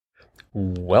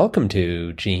Welcome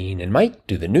to Gene and Mike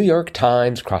do the New York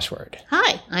Times crossword.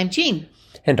 Hi, I'm Jean.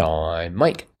 And I'm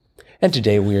Mike. And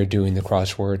today we are doing the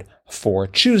crossword for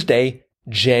Tuesday,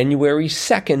 January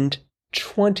 2nd,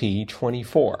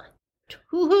 2024.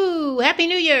 Woohoo! Happy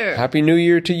New Year! Happy New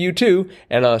Year to you too,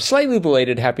 and a slightly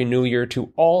belated Happy New Year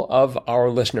to all of our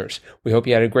listeners. We hope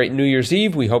you had a great New Year's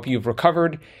Eve. We hope you've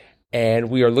recovered, and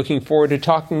we are looking forward to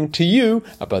talking to you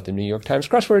about the New York Times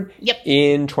crossword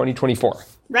in 2024.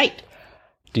 Right.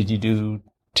 Did you do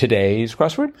today's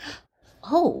crossword?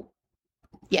 Oh,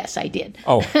 yes, I did.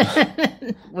 Oh.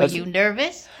 Were you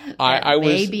nervous? I was.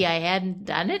 Maybe I hadn't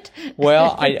done it?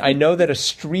 Well, I know that a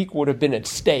streak would have been at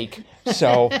stake,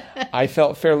 so I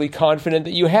felt fairly confident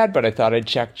that you had, but I thought I'd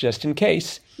check just in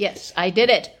case. Yes, I did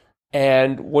it.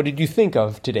 And what did you think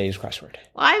of today's crossword?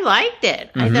 Well, I liked it.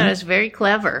 I thought it was very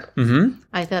clever. Mm-hmm.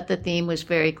 I thought the theme was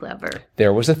very clever.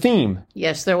 There was a theme.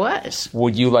 Yes, there was.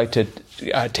 Would you like to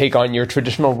take on your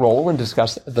traditional role and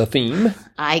discuss the theme?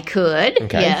 I could,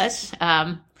 yes.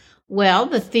 Well,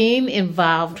 the theme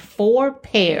involved 4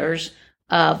 pairs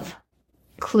of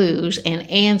clues and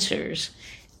answers.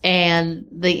 And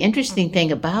the interesting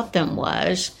thing about them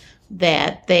was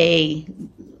that they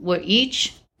were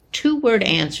each 2-word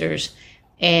answers,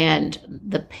 and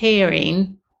the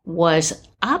pairing was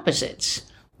opposites.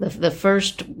 The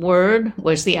first word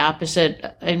was the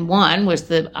opposite, and one was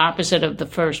the opposite of the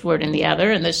first word in the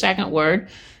other, and the second word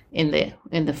in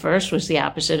the first was the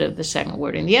opposite of the second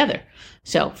word in the other.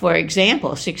 So, for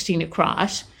example, 16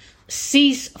 across,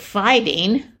 cease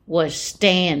fighting was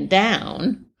stand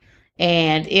down,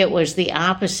 and it was the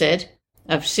opposite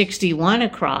of 61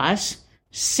 across,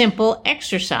 simple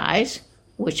exercise,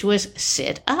 which was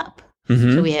sit up.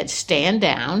 Mm-hmm. So we had stand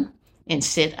down and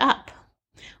sit up.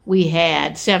 We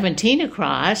had 17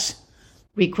 across,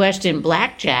 request in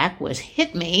blackjack was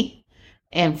hit me,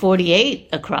 and 48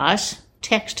 across,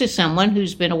 text to someone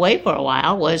who's been away for a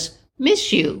while was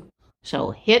miss you. So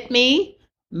hit me,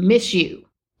 miss you.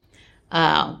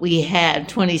 We had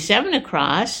 27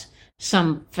 across,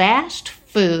 some fast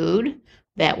food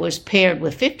that was paired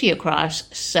with 50 across,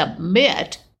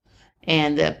 submit.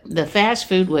 And the fast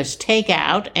food was take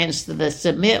out, and the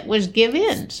submit was give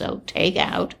in. So take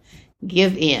out,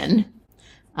 give in.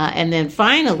 And then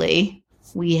finally,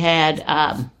 we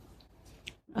had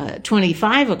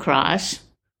 25 across,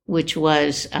 which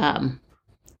was cut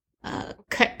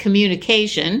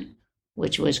communication,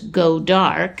 which was go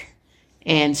dark,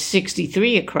 and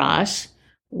 63 across,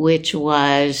 which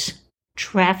was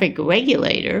traffic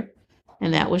regulator,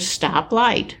 and that was stop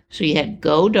light. So you had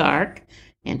go dark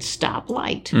and stop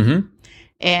light. Mm-hmm.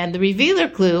 And the revealer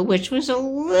clue, which was a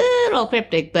little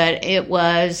cryptic, but it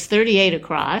was 38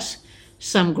 across,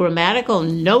 some grammatical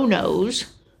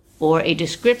no-nos, or a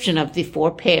description of the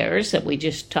 4 pairs that we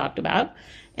just talked about.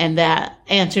 And that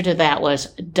answer to that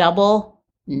was double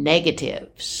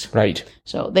negatives. Right.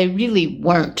 So they really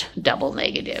weren't double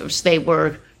negatives. They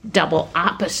were double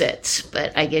opposites,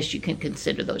 but I guess you can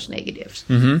consider those negatives.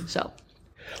 Mm-hmm. So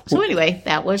anyway,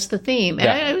 that was the theme.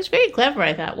 And it was very clever.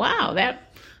 I thought, wow, that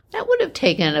would have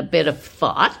taken a bit of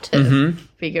thought to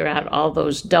figure out all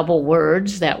those double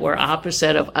words that were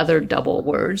opposite of other double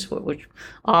words, which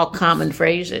all common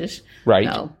phrases. Right.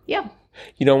 So, yeah.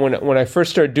 You know, when I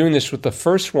first started doing this with the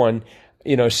first one,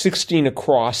 16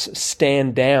 across,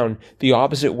 stand down, the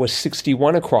opposite was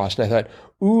 61 across. And I thought,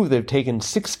 ooh, they've taken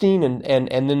 16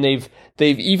 and then they've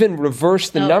even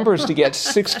reversed the numbers to get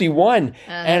 61.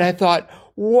 And I thought,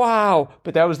 wow,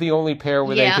 but that was the only pair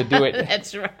where they could do it.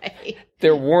 That's right.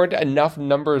 There weren't enough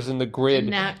numbers in the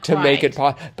grid to make it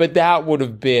possible. But that would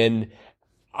have been,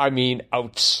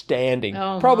 outstanding.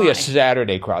 Probably a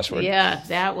Saturday crossword. Yeah,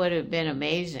 that would have been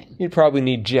amazing. You'd probably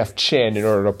need Jeff Chen in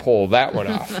order to pull that one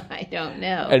off. I don't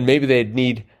know. And maybe they'd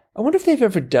need, I wonder if they've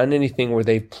ever done anything where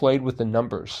they've played with the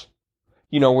numbers.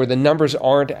 Where the numbers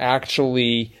aren't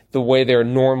actually the way they're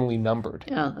normally numbered.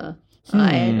 Uh-huh.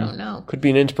 I don't know. Could be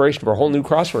an inspiration for a whole new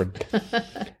crossword.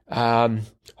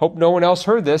 Hope no one else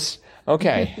heard this.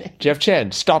 Okay. Jeff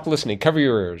Chen, stop listening. Cover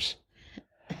your ears.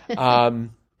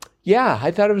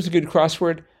 I thought it was a good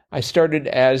crossword. I started,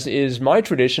 as is my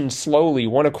tradition, slowly,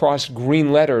 1 across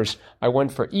green letters. I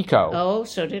went for eco. Oh,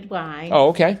 so did I. Oh,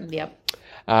 okay.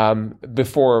 Yep.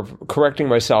 Before correcting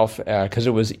myself, because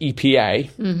it was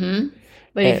EPA. Mm-hmm.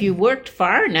 But if you worked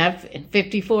far enough,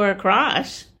 54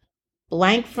 across,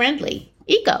 blank friendly,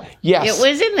 eco. Yes. It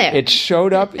was in there. It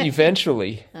showed up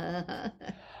eventually.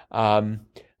 And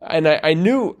I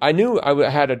knew I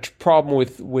had a problem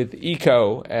with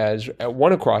eco as at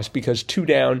 1 across because 2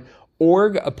 down,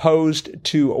 org opposed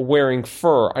to wearing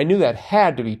fur. I knew that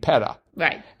had to be PETA.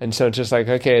 Right. And so it's just like,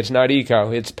 okay, it's not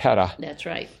eco, it's PETA. That's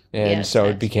right. And so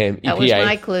it became EPA. That was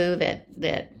my clue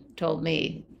that told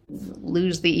me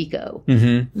lose the eco.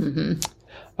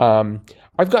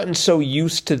 I've gotten so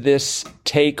used to this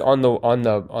take on the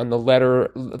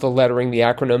lettering, the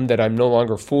acronym, that I'm no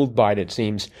longer fooled by it. It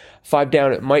seems 5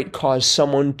 down. It might cause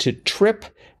someone to trip,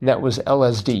 and that was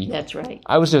LSD. That's right.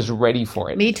 I was just ready for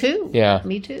it. Me too. Yeah.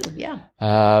 Me too. Yeah.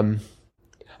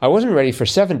 I wasn't ready for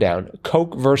 7 down.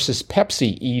 Coke versus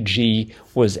Pepsi, e.g.,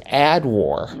 was ad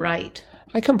war. Right.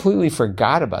 I completely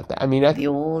forgot about that. I mean, the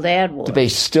old ad war. Do they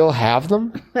still have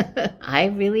them? I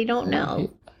really don't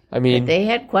know. I mean, but they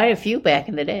had quite a few back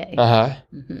in the day.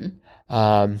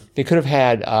 They could have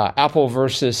had Apple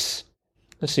versus,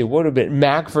 let's see, what would have been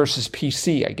Mac versus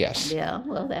PC, I guess. Yeah,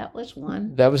 well, that was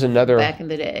one. That was another back in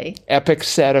the day epic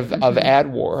set of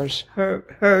ad wars.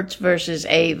 Hertz versus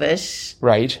Avis.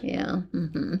 Right. Yeah.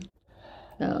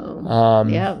 So,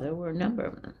 yeah, there were a number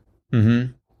of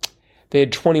them. They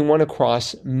had 21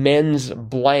 across. Men's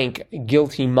blank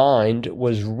guilty mind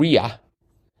was RIA.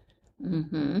 I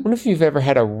wonder if you've ever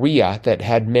had a RIA that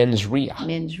had mens rea.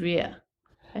 Mens rea.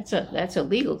 That's a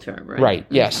legal term, right? Right,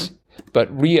 yes. But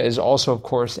RIA is also, of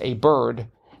course, a bird.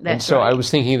 And so right. I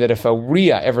was thinking that if a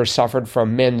RIA ever suffered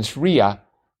from mens rea,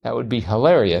 that would be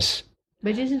hilarious.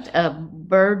 But isn't a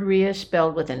bird rea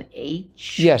spelled with an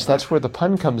H? Yes, that's where the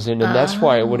pun comes in, and that's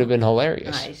why it would have been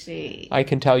hilarious. I see. I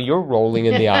can tell you're rolling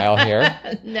in the aisle here.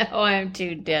 No, I'm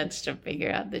too dense to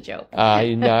figure out the joke. No,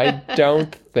 I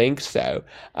don't think so.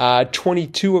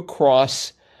 22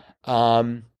 across,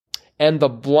 and the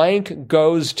blank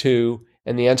goes to,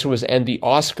 and the answer was, and the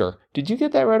Oscar. Did you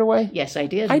get that right away? Yes, I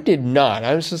did. I did not.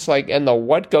 I was just like, and the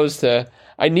what goes to...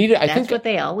 That's what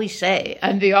they always say.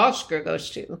 And the Oscar goes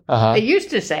to. They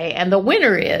used to say, and the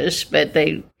winner is, but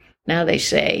now they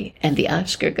say, and the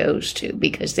Oscar goes to,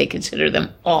 because they consider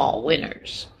them all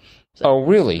winners. So, oh,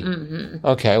 really?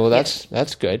 Okay, well, that's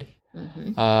good.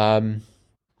 Let's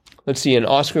see, an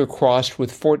Oscar crossed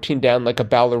with 14 down like a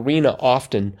ballerina,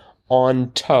 often on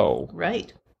toe.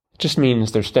 Right. Just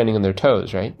means they're standing on their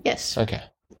toes, right? Yes. Okay.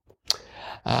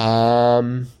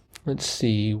 Let's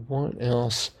see, what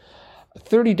else?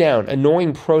 30 down,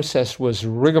 annoying process was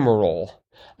rigmarole.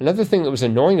 Another thing that was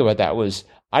annoying about that was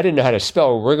I didn't know how to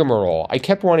spell rigmarole. I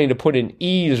kept wanting to put in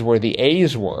E's where the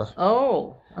A's were.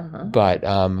 Oh. But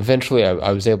eventually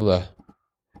I was able to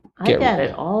I got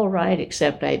it all right,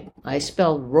 except I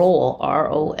spelled roll,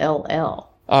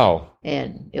 R-O-L-L. Oh.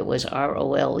 And it was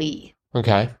R-O-L-E.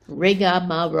 Okay.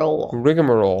 Rigmarole.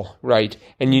 Rigmarole, right.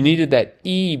 And you needed that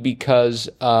E because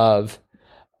of...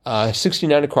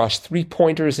 69 across,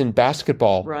 3-pointers in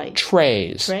basketball. Right.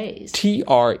 Treys. Treys.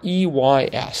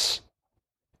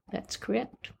 That's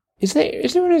correct. Is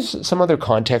there some other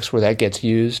context where that gets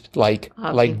used? Like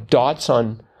dots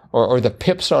on, or the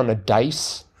pips on a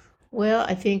dice? Well,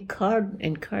 I think card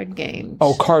games.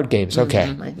 Oh, card games,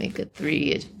 okay. I think a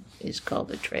 3 is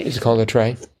called a tray. Is it called a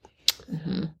tray?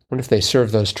 What if they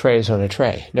serve those trays on a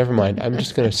tray? Never mind. I'm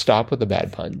just going to stop with the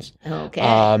bad puns.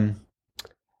 Okay.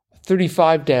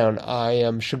 35 down. I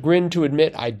am chagrined to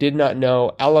admit I did not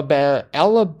know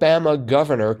Alabama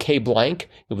Governor K. Blank.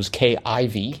 It was K.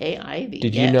 Ivy. K. Ivy.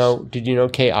 Did you know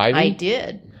K. Ivy? I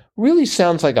did. Really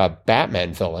sounds like a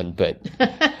Batman villain, but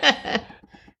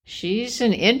she's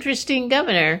an interesting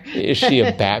governor. Is she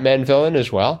a Batman villain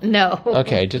as well? No.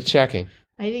 Okay, just checking.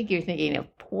 I think you're thinking of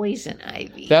Poison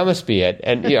Ivy. That must be it.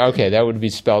 And okay, that would be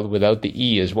spelled without the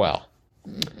E as well.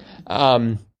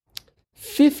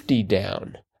 50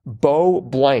 down. Beau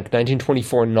Blank,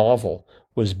 1924 novel,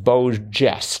 was Beau's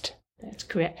Jest. That's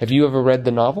correct. Have you ever read the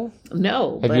novel?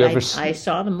 No, I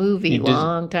saw the movie a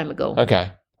long time ago.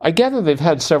 Okay. I gather they've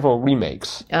had several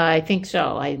remakes. I think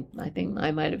so. I think I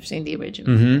might have seen the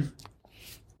original.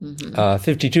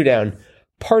 52 down.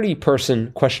 Party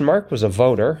person, ? Was a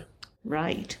voter.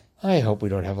 Right. I hope we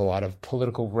don't have a lot of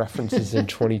political references in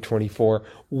 2024.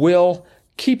 Will...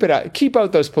 Keep it out. Keep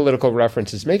out those political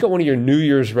references. Make it one of your New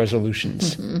Year's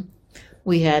resolutions.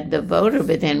 We had the voter,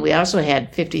 but then we also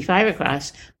had 55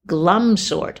 across, glum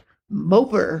sort,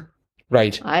 moper.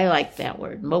 Right. I like that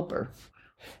word, moper.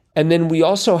 And then we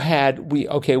also had we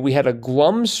had a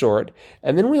glum sort,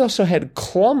 and then we also had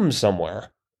clum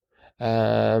somewhere.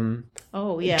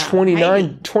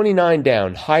 29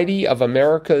 down. Heidi of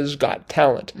America's Got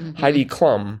Talent. Heidi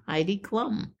Klum. Heidi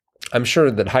Klum. I'm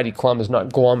sure that Heidi Klum is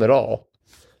not glum at all.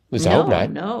 At least I hope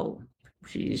not. No.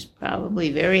 She's probably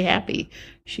very happy.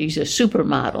 She's a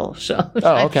supermodel, so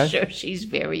I'm sure she's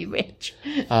very rich.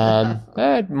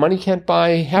 Money can't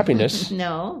buy happiness.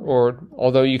 No.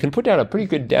 Although you can put down a pretty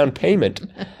good down payment.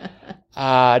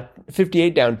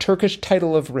 58 down, Turkish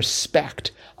title of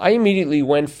respect. I immediately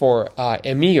went for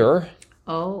emir.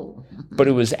 Oh. But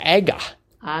it was Aga.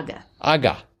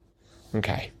 Aga.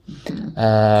 Okay.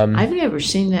 I've never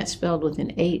seen that spelled with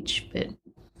an H, but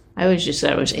I always just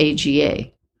thought it was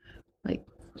AGA. Like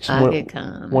Aga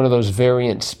Khan. One of those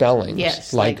variant spellings.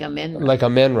 Yes, like Amenra. Like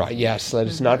Amenra, yes. Let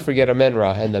us not forget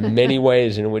Amenra and the many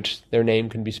ways in which their name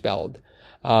can be spelled.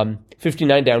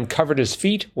 59 down, covered his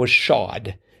feet, was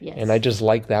shod. Yes. And I just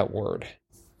like that word.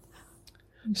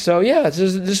 So, yeah,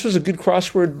 this was a good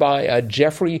crossword by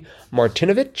Jeffrey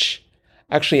Martinovich.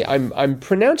 Actually, I'm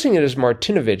pronouncing it as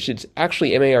Martinovich. It's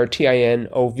actually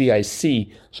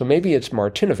Martinovic, so maybe it's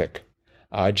Martinovic.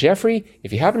 Jeffrey,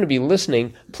 if you happen to be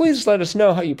listening, please let us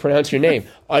know how you pronounce your name.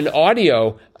 An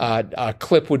audio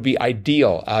clip would be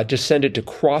ideal. Just send it to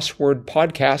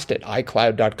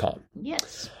crosswordpodcast@icloud.com.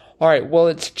 Yes. All right, well,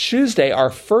 it's Tuesday, our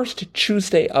first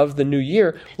Tuesday of the new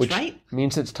year, which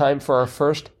means it's time for our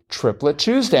first Triplet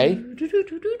Tuesday.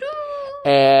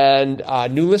 And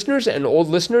new listeners and old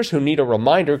listeners who need a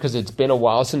reminder, because it's been a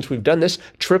while since we've done this,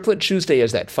 Triplet Tuesday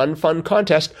is that fun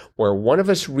contest where one of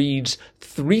us reads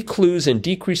 3 clues in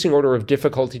decreasing order of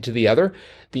difficulty to the other.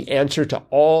 The answer to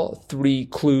all 3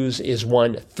 clues is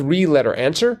one 3-letter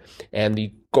answer, and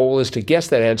the goal is to guess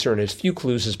that answer in as few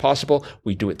clues as possible.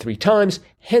 We do it 3 times,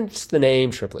 hence the name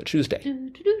Triplet Tuesday.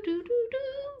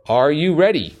 Are you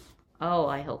ready? Oh,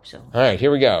 I hope so. All right,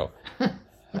 here we go.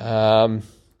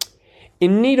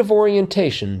 In need of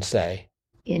orientation, say.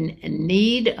 In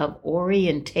need of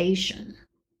orientation.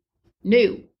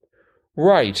 New.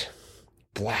 Right.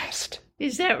 Blast.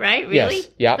 Is that right, really? Yes,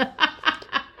 yep.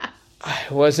 I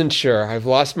wasn't sure. I've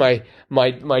lost my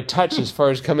touch as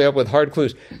far as coming up with hard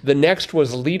clues. The next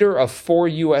was leader of 4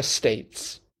 U.S.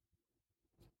 states.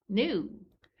 New.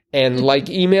 And like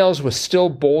emails with still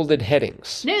bolded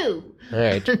headings. New. All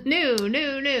right.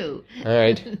 New. All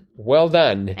right. Well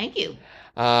done. Thank you.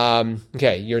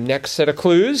 Okay, your next set of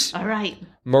clues. All right.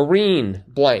 Marine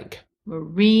blank.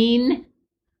 Marine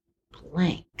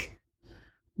blank.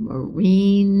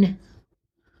 Marine.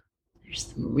 There's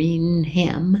the marine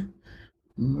hem.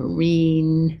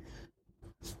 Marine.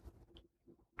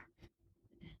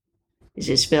 Is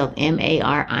it spelled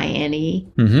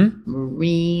M-A-R-I-N-E? Mm-hmm.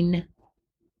 Marine.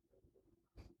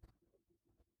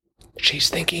 She's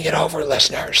thinking it over,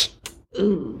 listeners.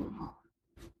 Ooh.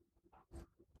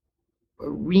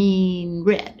 Marine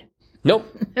red. Nope.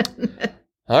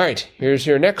 All right, here's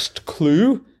your next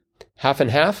clue. Half and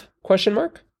half, question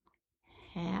mark?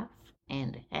 Half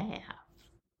and half.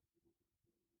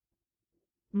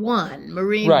 1.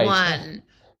 Marine right. 1.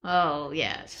 Oh,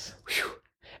 yes. Whew.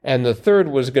 And the third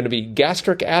was going to be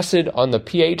gastric acid on the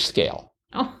pH scale.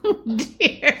 Oh,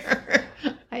 dear.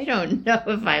 I don't know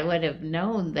if I would have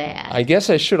known that. I guess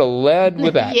I should have led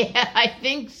with that. Yeah, I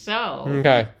think so.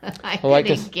 Okay. I could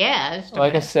have guessed.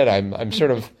 Like I said, I'm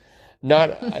sort of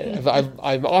not.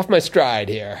 I'm off my stride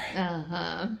here.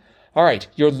 Uh-huh. All right,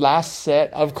 your last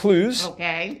set of clues.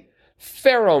 Okay.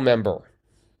 Pharaoh member.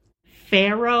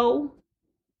 Pharaoh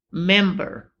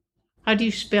member. How do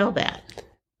you spell that?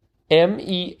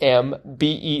 M-E-M-B-E-R.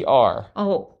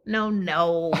 Oh,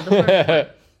 no. The first one.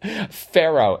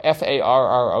 Pharaoh,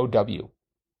 F-A-R-R-O-W.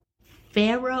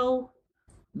 Pharaoh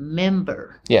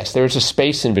member. Yes, there's a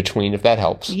space in between, if that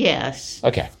helps. Yes.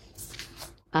 Okay.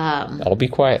 I'll be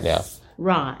quiet now.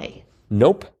 Rye.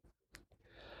 Nope.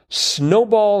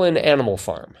 Snowball and Animal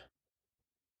Farm.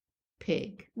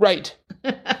 Pig. Right.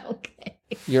 Okay.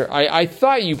 I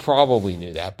thought you probably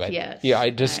knew that, but yes, yeah,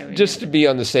 just to be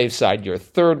on the safe side, your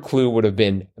third clue would have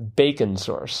been bacon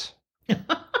source.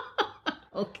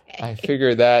 Okay. I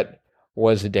figured that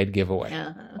was a dead giveaway.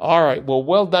 Uh-huh. All right.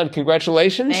 Well done.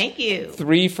 Congratulations. Thank you.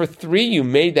 3 for 3. You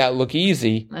made that look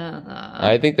easy. Uh-huh.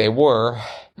 I think they were.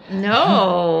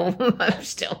 No,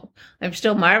 I'm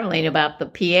still marveling about the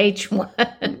pH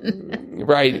one.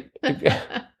 Right.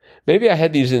 Maybe I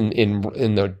had these in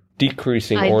the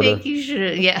decreasing order. I think you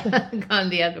should have gone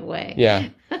the other way. Yeah.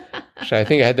 Actually, I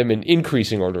think I had them in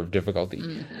increasing order of difficulty.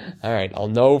 Mm-hmm. All right. I'll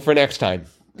know for next time.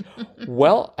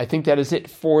 Well, I think that is it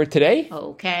for today.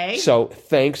 Okay. So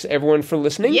thanks, everyone, for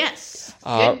listening. Yes.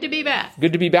 Good to be back.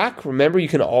 Good to be back. Remember, you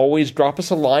can always drop us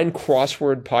a line,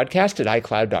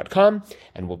 crosswordpodcast@icloud.com,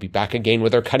 and we'll be back again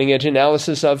with our cutting-edge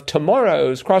analysis of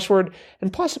tomorrow's crossword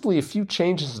and possibly a few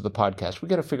changes to the podcast. We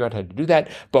got to figure out how to do that,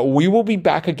 but we will be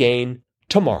back again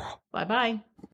tomorrow. Bye-bye.